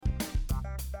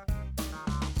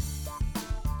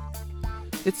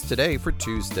It's today for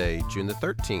Tuesday, June the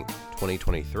 13th,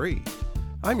 2023.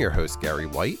 I'm your host, Gary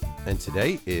White, and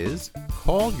today is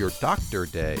Call Your Doctor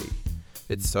Day.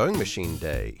 It's Sewing Machine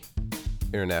Day,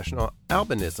 International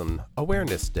Albinism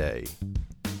Awareness Day.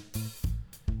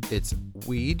 It's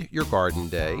Weed Your Garden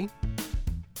Day,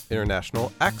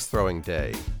 International Axe Throwing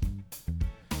Day,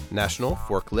 National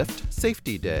Forklift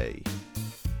Safety Day,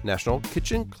 National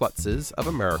Kitchen Klutzes of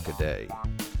America Day,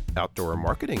 Outdoor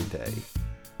Marketing Day,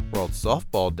 World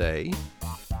Softball Day,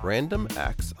 Random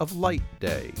Acts of Light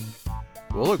Day,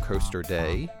 Roller Coaster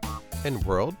Day, and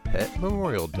World Pet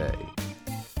Memorial Day.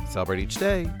 Celebrate each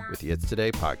day with the It's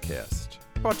Today podcast.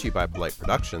 Brought to you by Polite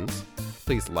Productions.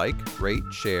 Please like, rate,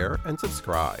 share, and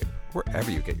subscribe wherever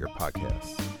you get your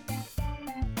podcasts.